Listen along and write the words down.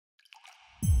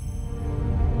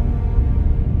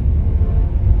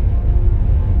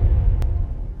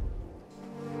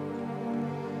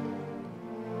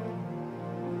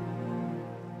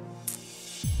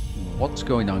What's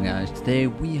going on, guys? Today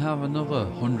we have another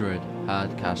 100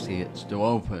 hard caskets to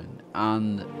open,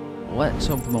 and let's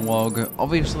open the log.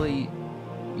 Obviously,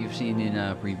 you've seen in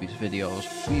our previous videos,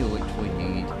 we literally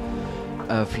need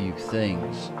a few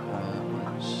things.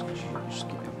 Let's just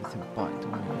get everything back to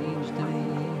what it needs to be.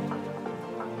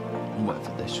 And wait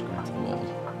for this screen to load.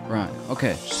 Right,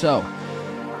 okay, so,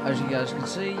 as you guys can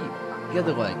see,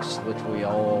 Gather legs, literally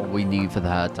all we need for the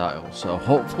hard title. So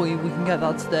hopefully we can get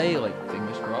that today, like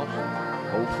fingers crossed.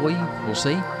 Hopefully, we'll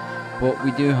see. But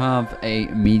we do have a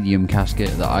medium casket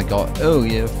that I got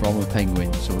earlier from a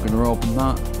penguin. So we're going to open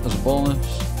that as a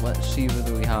bonus. Let's see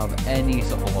whether we have any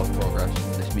sort of log progress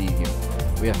from this medium.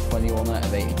 We have 21 out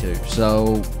of 82.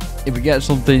 So if we get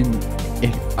something,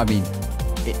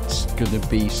 it's going to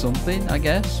be something, I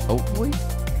guess. Hopefully.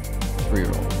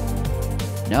 3-roll.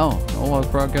 No log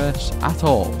progress at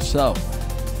all. So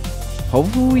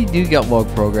hopefully we do get log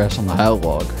progress on the hell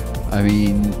log. I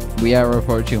mean, we are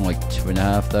approaching like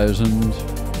 2,500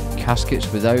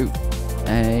 caskets without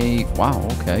a... Wow,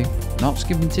 okay. Not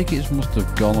skipping tickets must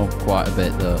have gone up quite a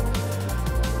bit though.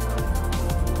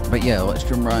 But yeah, let's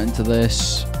jump right into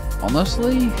this.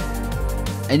 Honestly,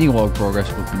 any log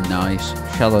progress would be nice.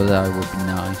 Shadow Die would be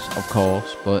nice, of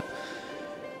course, but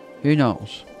who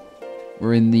knows?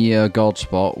 We're in the gold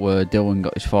spot where Dylan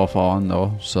got his 4th on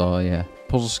though, so yeah.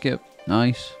 Puzzle skip,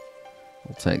 nice.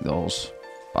 We'll take those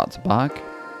back to back.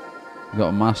 We've got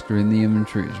a master in the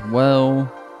inventory as well.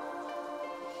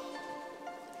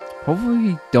 Hopefully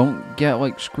we don't get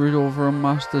like screwed over on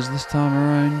masters this time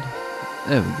around.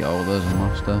 There we go, there's a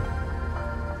master.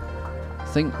 I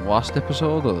think last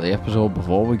episode or the episode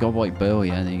before we got like barely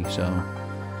any, so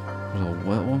it was a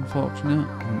little unfortunate.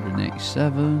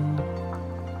 187.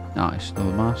 Nice,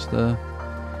 another master.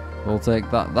 We'll take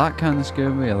that. That kind of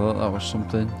scared me. I thought that was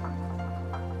something.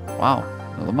 Wow,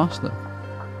 another master.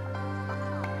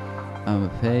 And the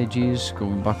pages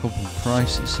going back up in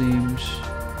price, it seems.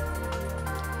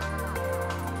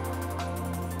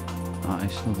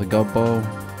 Nice, another god bow.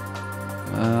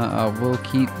 I will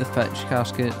keep the fetch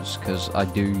caskets because I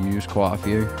do use quite a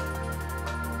few.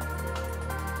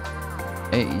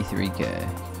 83k.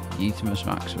 Utimus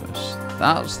Maximus.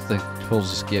 That's the puzzle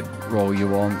skip roll you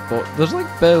want, but there's like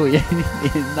barely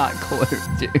anything in that clip,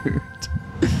 dude.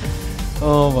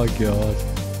 Oh my god.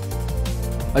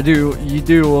 You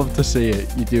do love to see it.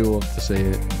 You do love to see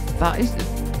it. That is...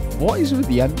 What is with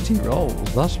the empty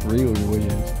rolls? That's really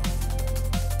weird.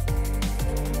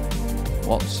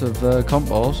 Lots of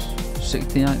combos.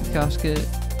 69th casket.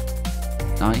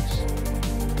 Nice.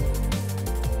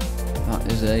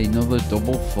 That is another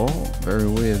double 4. Very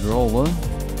weird roller.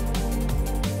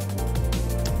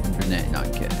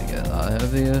 189k to get that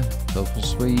heavier. Purple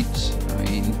sweets. I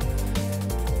mean,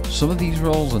 some of these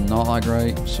rolls are not that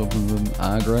great. Some of them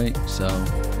are great. So,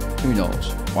 who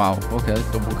knows? Wow. Okay.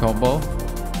 Double combo.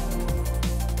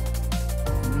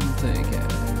 130k.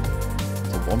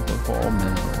 It's a 1.4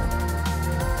 mil.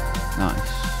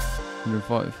 Nice.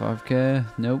 145k.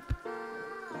 Nope.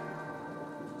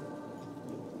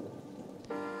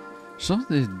 Some of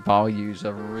these values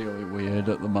are really weird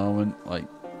at the moment. Like,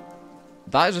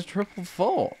 that is a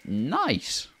 444.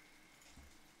 Nice.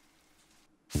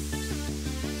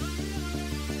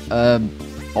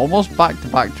 Almost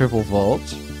back-to-back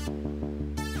 444s.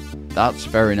 That's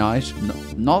very nice.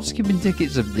 Not skipping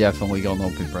tickets have definitely gone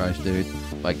up in price, dude.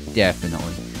 Like,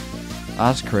 definitely.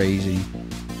 That's crazy.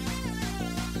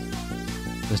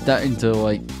 They're starting to,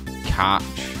 like, catch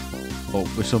up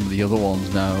with some of the other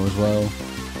ones now as well.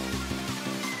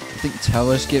 I think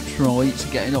teleskips from elites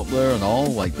are getting up there and all,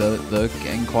 like they're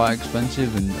getting quite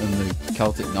expensive, and the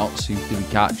Celtic knots seem to be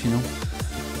catching them.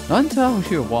 Not entirely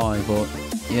sure why, but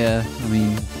yeah, I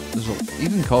mean,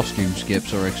 even costume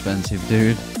skips are expensive,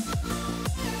 dude.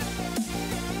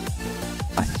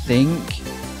 I think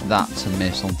that's a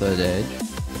miss on third edge.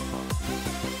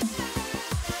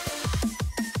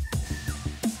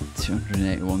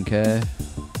 281k.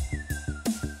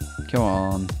 Come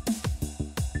on.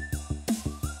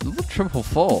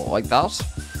 444, like that's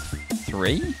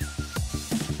 3?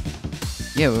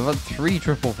 Yeah, we've had 3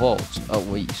 444s at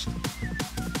least.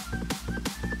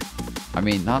 I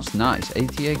mean, that's nice.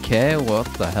 88k, what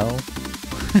the hell?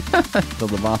 For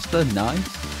the master, nice.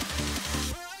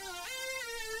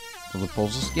 For the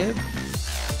puzzle skip.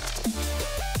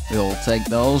 We'll take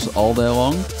those all day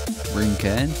long. Rune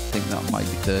Cane, I think that might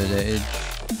be third age.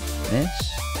 Miss.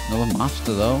 Another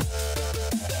master though.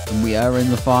 And we are in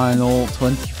the final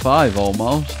 25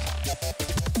 almost.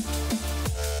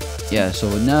 Yeah, so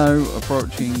we're now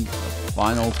approaching the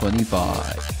final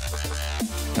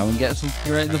 25. Can we get something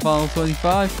great in the final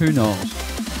 25? Who knows?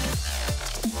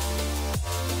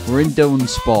 We're in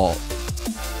Dylan's spot.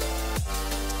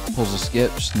 Puzzle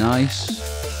skips, nice.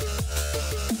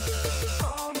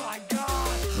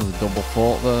 There's a double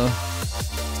fort there.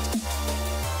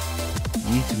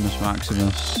 Yeetimus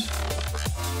Maximus.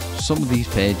 Some of these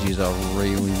pages are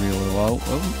really low.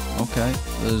 Oh, okay.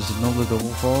 There's another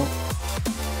double fort.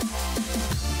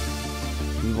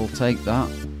 We will take that.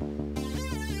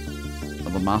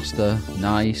 The master,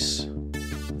 nice.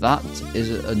 That is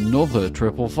another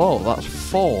triple fort. That's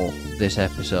 4 this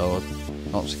episode.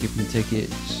 Not skipping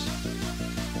tickets.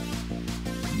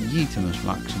 Yeetimus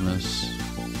Maximus.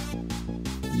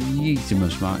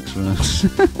 Yeetimus Maximus.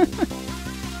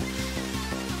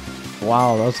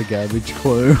 Wow, that's a garbage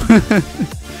clue.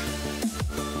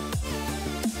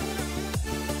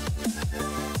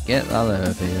 Get that out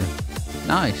of here.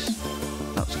 Nice.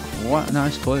 That's quite a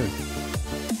nice clue.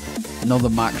 Another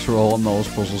max roll on those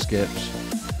puzzle skips.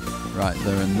 Right,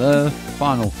 they're in there.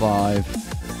 Final 5.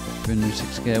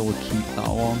 306k, we'll keep that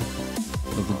one.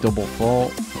 Another double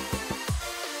fort.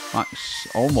 Max,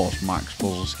 almost max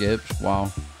puzzle skips.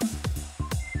 Wow.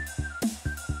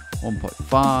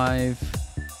 1.5.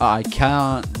 I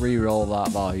can't re-roll that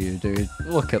value, dude.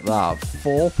 Look at that.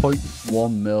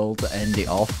 4.1 mil to end it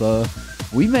off there.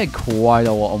 We made quite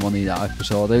a lot of money that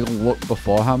episode. I looked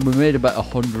beforehand. We made about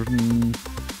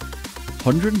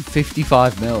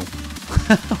 155 mil.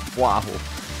 Wow.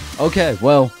 Okay,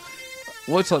 well,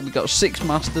 looks like we got 6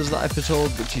 masters that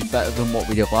episode, which is better than what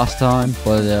we did last time,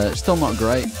 but still not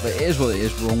great. But it is what it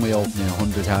is. We're only opening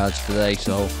 100 cards today,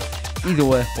 so either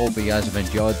way, hope you guys have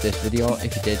enjoyed this video.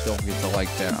 If you did, don't forget to like,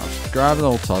 share, and subscribe, and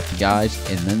I'll talk to you guys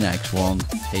in the next one.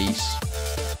 Peace.